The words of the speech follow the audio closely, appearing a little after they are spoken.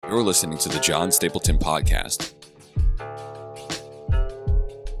You're listening to the John Stapleton Podcast.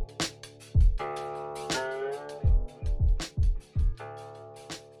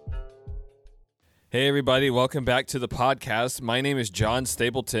 Hey everybody, welcome back to the podcast. My name is John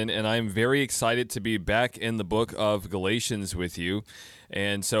Stapleton, and I'm very excited to be back in the book of Galatians with you.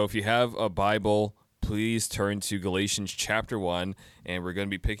 And so if you have a Bible, please turn to Galatians chapter 1, and we're going to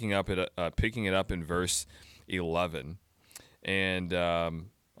be picking it up in verse 11. And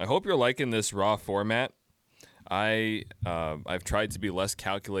I hope you're liking this raw format. I've tried to be less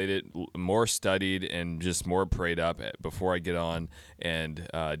calculated, more studied, and just more prayed up before I get on and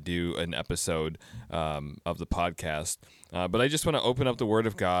do an episode of the podcast. But I just want to open up the Word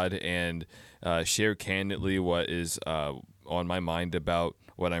of God and share candidly what is on my mind about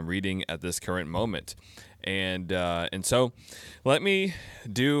what I'm reading at this current moment. And so let me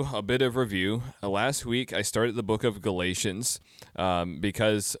do a bit of review. Last week I started the book of Galatians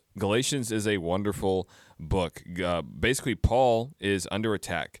because Galatians is a wonderful book. Basically, Paul is under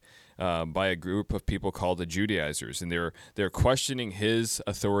attack by a group of people called the Judaizers, and they're questioning his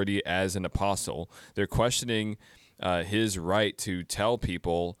authority as an apostle. They're questioning his right to tell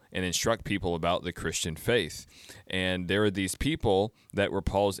people and instruct people about the Christian faith. And there are these people that were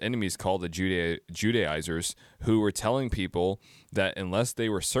Paul's enemies called the Judaizers who were telling people that unless they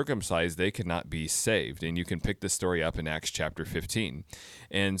were circumcised, they could not be saved. And you can pick this story up in Acts chapter 15.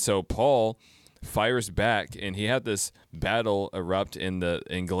 And so Paul fires back, and he had this battle erupt in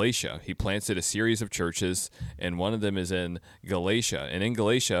Galatia. He planted a series of churches, and one of them is in Galatia. And in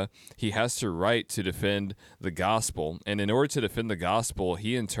Galatia, he has to write to defend the gospel. And in order to defend the gospel,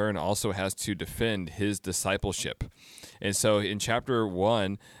 he in turn also has to defend his discipleship. And so in chapter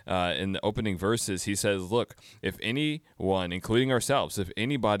 1, in the opening verses, he says, look, if anyone, including ourselves, if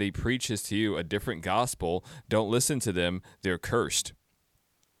anybody preaches to you a different gospel, don't listen to them, they're cursed.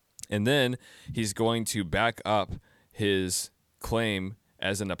 And then he's going to back up his claim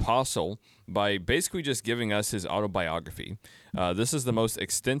as an apostle by basically just giving us his autobiography. This is the most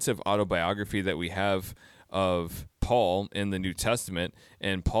extensive autobiography that we have of Paul in the New Testament,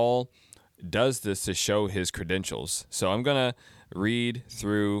 and Paul does this to show his credentials. So I'm going to read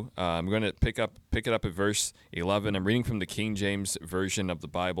through, I'm going to pick it up at verse 11. I'm reading from the King James Version of the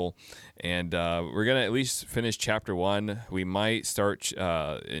Bible, and we're going to at least finish chapter 1. We might start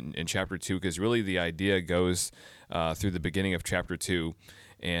in chapter 2, because really the idea goes through the beginning of chapter 2,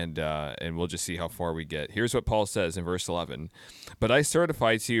 and we'll just see how far we get. Here's what Paul says in verse 11. But I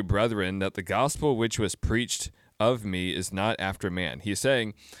certify to you, brethren, that the gospel which was preached of me is not after man. He's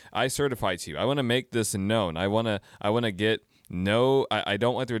saying, I certify to you. I want to make this known. I want to get I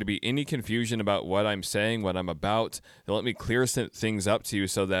don't want there to be any confusion about what I'm saying, what I'm about. Let me clear things up to you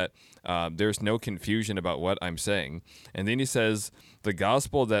so that there's no confusion about what I'm saying. And then he says, the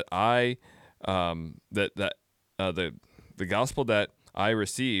gospel that the gospel that I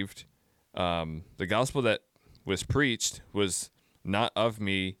received, the gospel that was preached was not of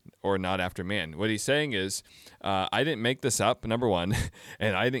me or not after man. What he's saying is, I didn't make this up, number one,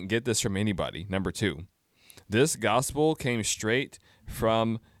 and I didn't get this from anybody, number two. This gospel came straight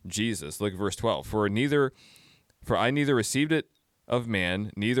from Jesus. Look at verse 12. For I neither received it of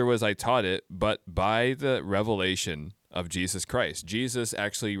man, neither was I taught it, but by the revelation of Jesus Christ. Jesus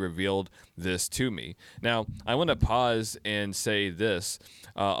actually revealed this to me. Now, I want to pause and say this.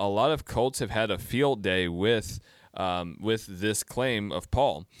 A lot of cults have had a field day with this claim of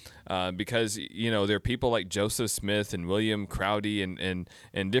Paul, because there are people like Joseph Smith and William Crowdy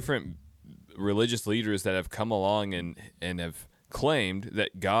and different religious leaders that have come along and have claimed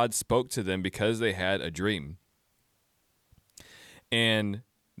that God spoke to them because they had a dream. And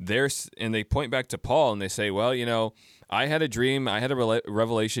they point back to Paul and they say, well, I had a dream, I had a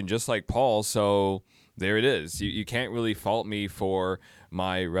revelation just like Paul, so there it is. You can't really fault me for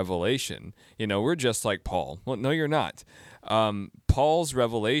my revelation. We're just like Paul. Well, no, you're not. Paul's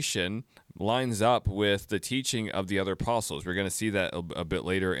revelation lines up with the teaching of the other apostles. We're going to see that a bit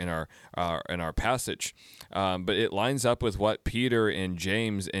later in our passage. But it lines up with what Peter and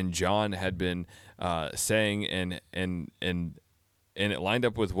James and John had been saying, and it lined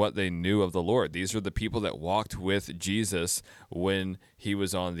up with what they knew of the Lord. These are the people that walked with Jesus when he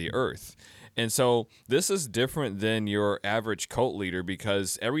was on the earth. And so this is different than your average cult leader,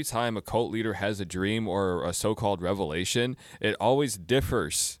 because every time a cult leader has a dream or a so-called revelation, it always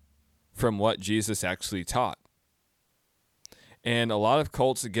differs from what Jesus actually taught. And a lot of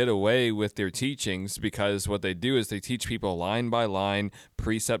cults get away with their teachings because what they do is they teach people line by line,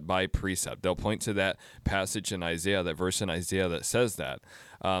 precept by precept. They'll point to that passage in Isaiah, that verse in Isaiah that says that.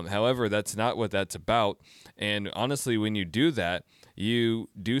 However, that's not what that's about. And honestly, when you do that, you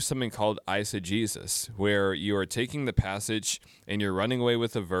do something called eisegesis, where you are taking the passage and you're running away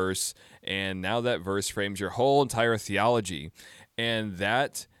with a verse, and now that verse frames your whole entire theology, and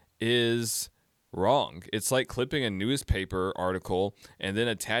that is wrong. It's like clipping a newspaper article and then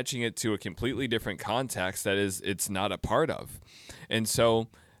attaching it to a completely different context that it's not a part of. And so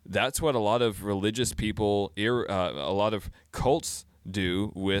that's what a lot of religious people, a lot of cults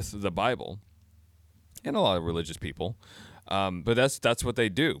do with the Bible, and a lot of religious people. But that's what they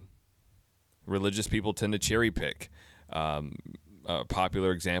do. Religious people tend to cherry pick. A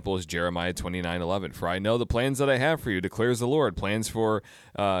popular example is Jeremiah 29:11. For I know the plans that I have for you, declares the Lord, plans for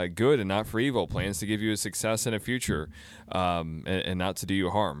good and not for evil, plans to give you a success and a future, and not to do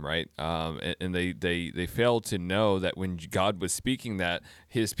you harm, right? And they failed to know that when God was speaking that,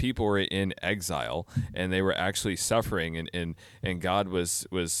 his people were in exile and they were actually suffering, and God was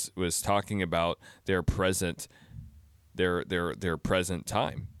talking about their present present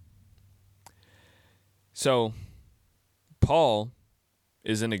time. So Paul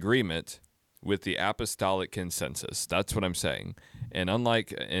is in agreement with the apostolic consensus. That's what I'm saying.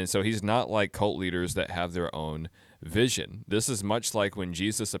 And so he's not like cult leaders that have their own vision. This is much like when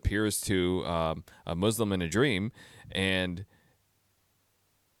Jesus appears to a Muslim in a dream, and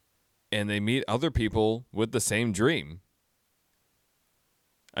they meet other people with the same dream.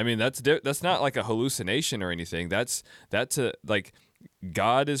 I mean, that's not like a hallucination or anything. That's like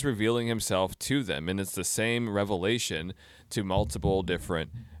God is revealing himself to them, and it's the same revelation to multiple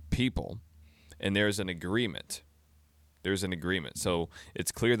different people. And there's an agreement. So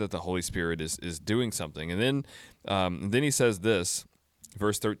it's clear that the Holy Spirit is doing something. And then he says this,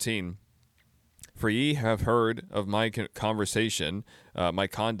 verse 13, for ye have heard of my conversation, my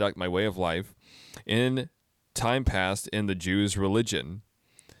conduct, my way of life, in time past in the Jews' religion.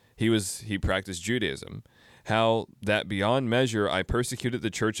 He practiced Judaism. How that beyond measure I persecuted the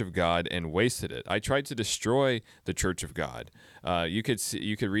church of God and wasted it. I tried to destroy the church of God. You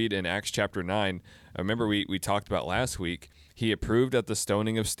could read in Acts chapter 9. Remember we talked about last week. He approved at the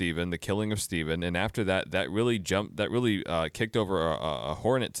stoning of Stephen, the killing of Stephen, and after that really kicked over a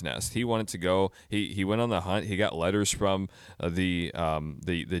hornet's nest. He wanted to go. He went on the hunt. He got letters from the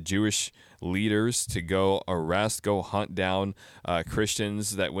Jewish leaders to go hunt down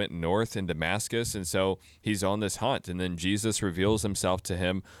Christians that went north in Damascus. And so he's on this hunt, and then Jesus reveals himself to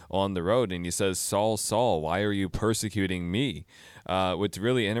him on the road, and he says, Saul, Saul, why are you persecuting me? What's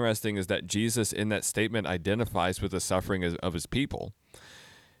really interesting is that Jesus in that statement identifies with the suffering of his people.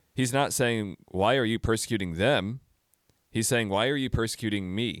 He's not saying, why are you persecuting them? He's saying, why are you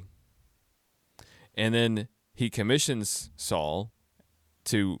persecuting me? And then he commissions Saul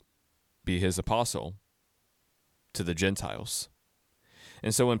to be his apostle to the Gentiles.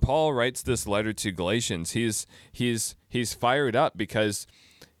 And so when Paul writes this letter to Galatians, he's fired up because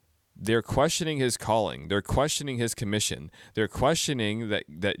they're questioning his calling. They're questioning his commission. They're questioning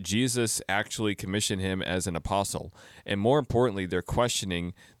that Jesus actually commissioned him as an apostle. And more importantly, they're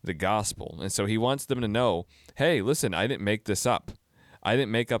questioning the gospel. And so he wants them to know, hey, listen, I didn't make this up. I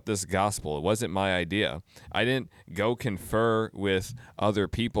didn't make up this gospel. It wasn't my idea. I didn't go confer with other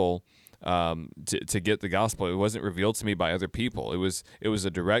people to get the gospel. It wasn't revealed to me by other people. It was a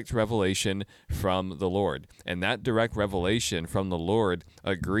direct revelation from the Lord. And that direct revelation from the Lord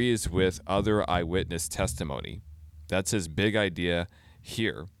agrees with other eyewitness testimony. That's his big idea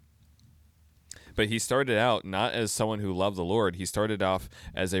here. But he started out not as someone who loved the Lord. He started off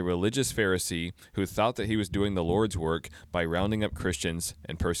as a religious Pharisee who thought that he was doing the Lord's work by rounding up Christians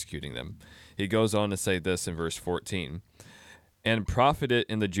and persecuting them. He goes on to say this in verse 14. And profited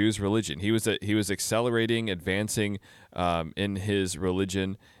in the Jews' religion. He was accelerating, advancing in his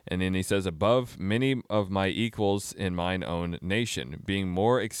religion. And then he says, above many of my equals in mine own nation, being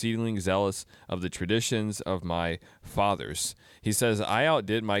more exceedingly zealous of the traditions of my fathers. He says, I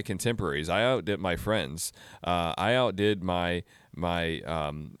outdid my contemporaries. I outdid my friends. I outdid my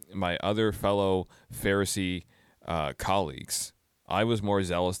other fellow Pharisee colleagues. I was more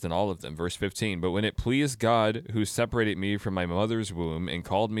zealous than all of them. Verse 15, but when it pleased God who separated me from my mother's womb and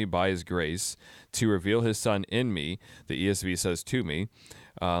called me by his grace to reveal his son in me, the ESV says to me,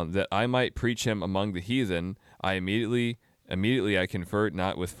 that I might preach him among the heathen, I immediately I conferred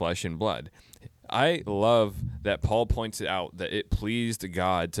not with flesh and blood. I love that Paul points out that it pleased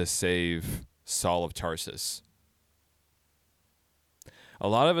God to save Saul of Tarsus. A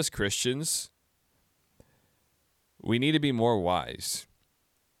lot of us Christians, we need to be more wise.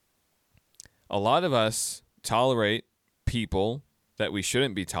 A lot of us tolerate people that we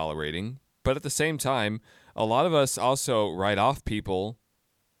shouldn't be tolerating, but at the same time, a lot of us also write off people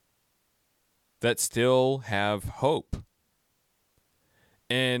that still have hope.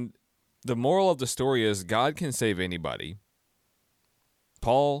 And the moral of the story is God can save anybody.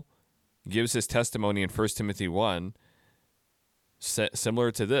 Paul gives his testimony in 1 Timothy 1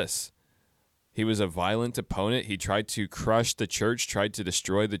 similar to this. He was a violent opponent. He tried to crush the church, tried to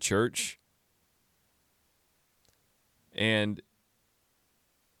destroy the church. And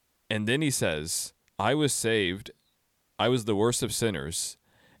then he says, I was saved. I was the worst of sinners.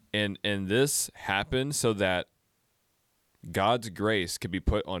 And this happened so that God's grace could be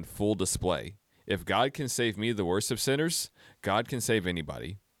put on full display. If God can save me, the worst of sinners, God can save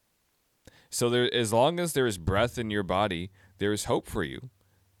anybody. So as long as there is breath in your body, there is hope for you.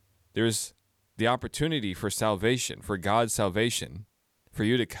 There's the opportunity for salvation, for God's salvation, for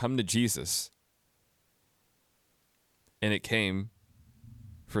you to come to Jesus. And it came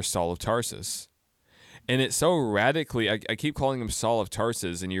for Saul of Tarsus. And it's so radically, I keep calling him Saul of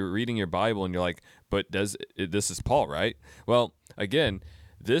Tarsus, and you're reading your Bible and you're like, but this is Paul, right? Well, again,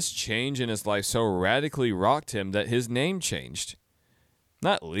 this change in his life so radically rocked him that his name changed.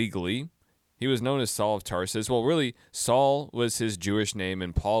 Not legally. He was known as Saul of Tarsus. Well, really, Saul was his Jewish name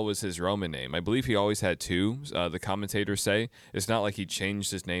and Paul was his Roman name. I believe he always had two, the commentators say. It's not like he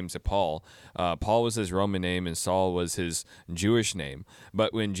changed his name to Paul. Paul was his Roman name and Saul was his Jewish name.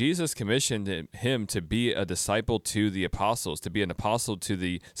 But when Jesus commissioned him to be a disciple to the apostles, to be an apostle to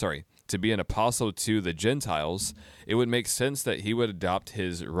the Gentiles, it would make sense that he would adopt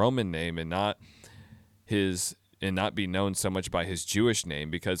his Roman name and not be known so much by his Jewish name,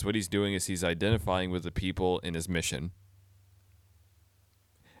 because what he's doing is he's identifying with the people in his mission.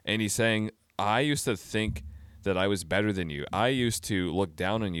 And he's saying, I used to think that I was better than you. I used to look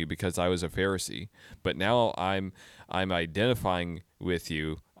down on you because I was a Pharisee, but now I'm identifying with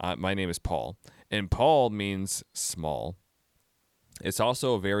you. My name is Paul, and Paul means small. It's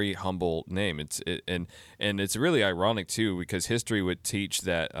also a very humble name. And it's really ironic too, because history would teach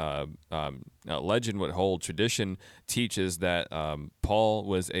that legend would hold. Tradition teaches that Paul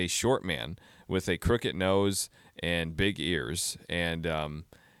was a short man with a crooked nose and big ears, and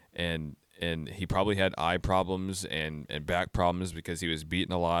he probably had eye problems and back problems because he was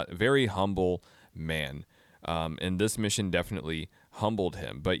beaten a lot. A very humble man, and this mission definitely humbled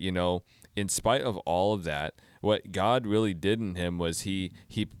him. But in spite of all of that, what God really did in him was he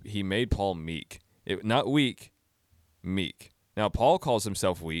made Paul meek. Not weak, meek. Now, Paul calls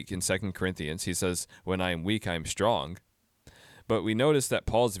himself weak in 2 Corinthians. He says, when I am weak, I am strong. But we notice that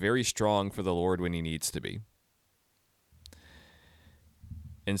Paul's very strong for the Lord when he needs to be.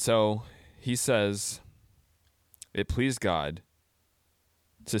 And so he says, it pleased God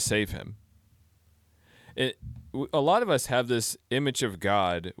to save him. A lot of us have this image of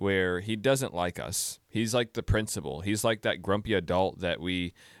God where he doesn't like us. He's like the principal. He's like that grumpy adult that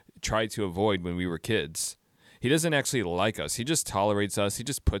we tried to avoid when we were kids. He doesn't actually like us. He just tolerates us. He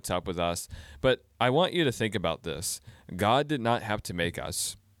just puts up with us. But I want you to think about this. God did not have to make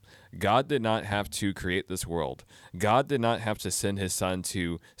us. God did not have to create this world. God did not have to send his son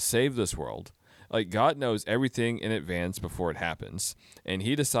to save this world. Like, God knows everything in advance before it happens. And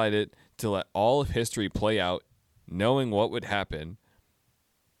he decided to let all of history play out, knowing what would happen,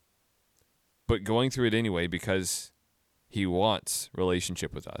 but going through it anyway because he wants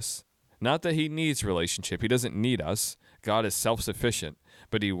relationship with us. Not that he needs relationship. He doesn't need us. God is self-sufficient,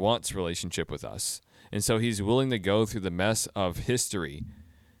 but he wants relationship with us. And so he's willing to go through the mess of history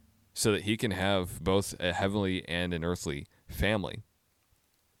so that he can have both a heavenly and an earthly family.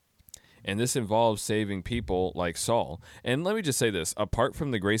 And this involves saving people like Saul. And let me just say this, apart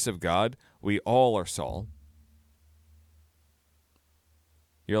from the grace of God, we all are Saul.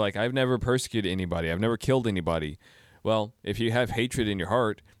 You're like, I've never persecuted anybody. I've never killed anybody. Well, if you have hatred in your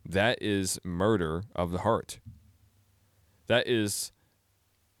heart, that is murder of the heart. That is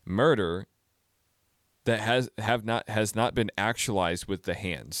murder that has not been actualized with the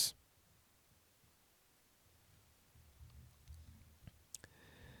hands.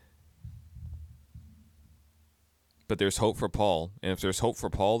 But there's hope for Paul. And if there's hope for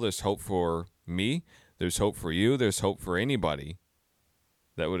Paul, there's hope for me. There's hope for you. There's hope for anybody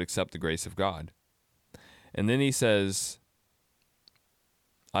that would accept the grace of God. And then he says,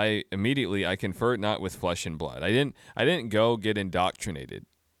 I confer it not with flesh and blood. I didn't go get indoctrinated.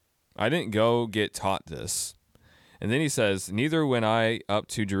 I didn't go get taught this. And then he says, neither went I up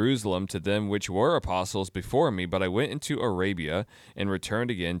to Jerusalem to them which were apostles before me, but I went into Arabia and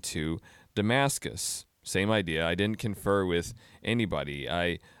returned again to Damascus. Same idea. I didn't confer with anybody.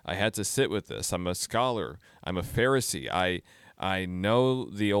 I had to sit with this. I'm a scholar. I'm a Pharisee. I know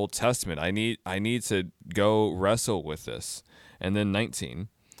the Old Testament. I need to go wrestle with this. And then 19.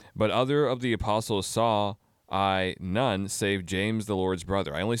 But other of the apostles saw I none save James, the Lord's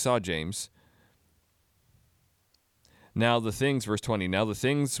brother. I only saw James. Verse 20, now the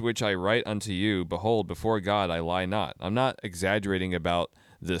things which I write unto you, behold, before God I lie not. I'm not exaggerating about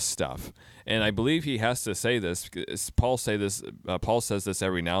this stuff. And I believe he has to say this. Paul says this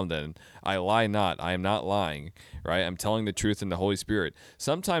every now and then. I lie not. I am not lying, right? I'm telling the truth in the Holy Spirit.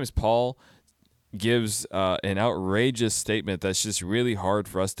 Sometimes Paul gives an outrageous statement that's just really hard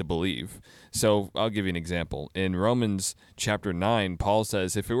for us to believe. So I'll give you an example. In Romans chapter 9, Paul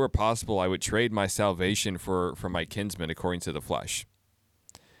says, if it were possible, I would trade my salvation for my kinsmen according to the flesh.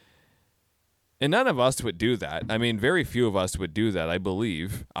 And none of us would do that. I mean, very few of us would do that, I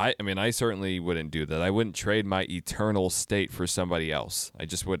believe. I certainly wouldn't do that. I wouldn't trade my eternal state for somebody else. I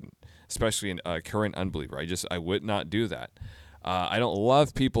just wouldn't, especially a current unbeliever. I would not do that. I don't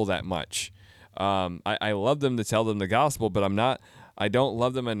love people that much. I love them to tell them the gospel, but I don't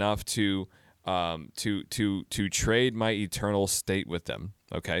love them enough to trade my eternal state with them.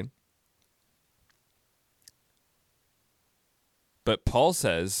 Okay. But Paul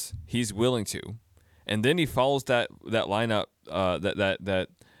says he's willing to, and then he follows that line up, that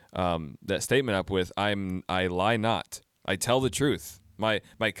statement up with, I lie not. I tell the truth. My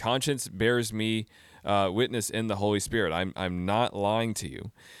conscience bears me witness in the Holy Spirit. I'm not lying to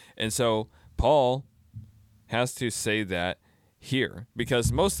you. And so Paul has to say that here,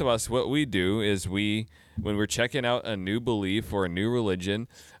 because most of us, what we do is when we're checking out a new belief or a new religion,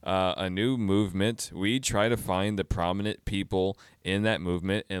 a new movement, we try to find the prominent people in that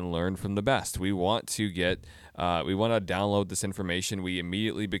movement and learn from the best. We want to download this information. We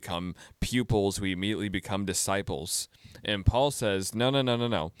immediately become pupils. We immediately become disciples. And Paul says,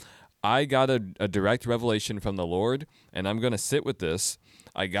 no. I got a direct revelation from the Lord, and I'm going to sit with this.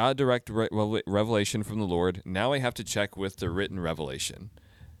 I got a direct revelation from the Lord. Now I have to check with the written revelation,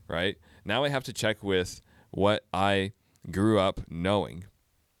 right? Now I have to check with what I grew up knowing,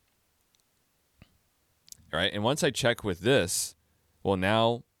 right? And once I check with this, well,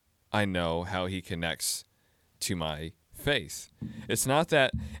 now I know how he connects to my faith. It's not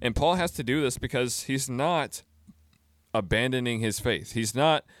that, and Paul has to do this because he's not abandoning his faith. He's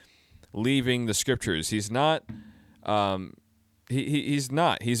not leaving the scriptures. He's not, he's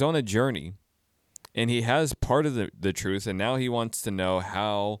not. He's on a journey, and he has part of the truth, and now he wants to know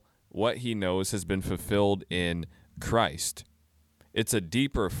how what he knows has been fulfilled in Christ. It's a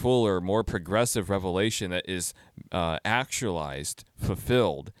deeper, fuller, more progressive revelation that is actualized,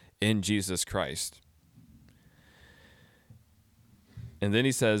 fulfilled in Jesus Christ. And then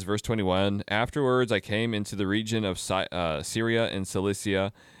he says, verse 21, afterwards I came into the region of Syria and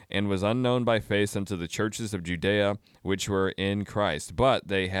Cilicia, and was unknown by face unto the churches of Judea which were in Christ. But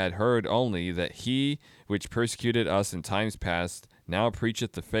they had heard only that he which persecuted us in times past now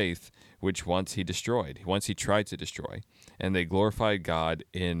preacheth the faith which once he tried to destroy. And they glorified God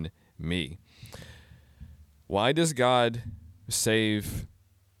in me. Why does God save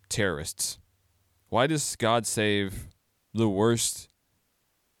terrorists? Why does God save the worst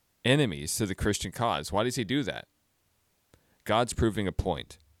enemies to the Christian cause? Why does he do that? God's proving a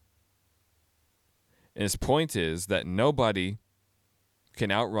point. And his point is that nobody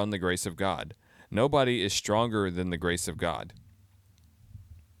can outrun the grace of God. Nobody is stronger than the grace of God.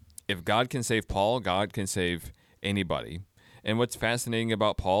 If God can save Paul, God can save anybody. And what's fascinating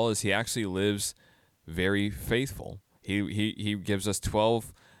about Paul is he actually lives very faithful. He gives us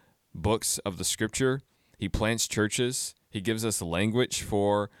 12 books of the scripture. He plants churches. He gives us language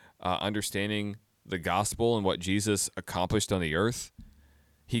for understanding the gospel and what Jesus accomplished on the earth.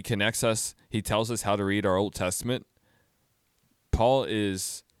 He connects us. He tells us how to read our Old Testament. Paul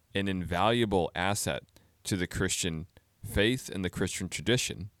is an invaluable asset to the Christian faith and the Christian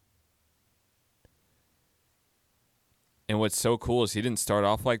tradition. And what's so cool is he didn't start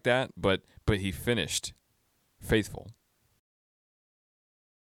off like that, but he finished faithful.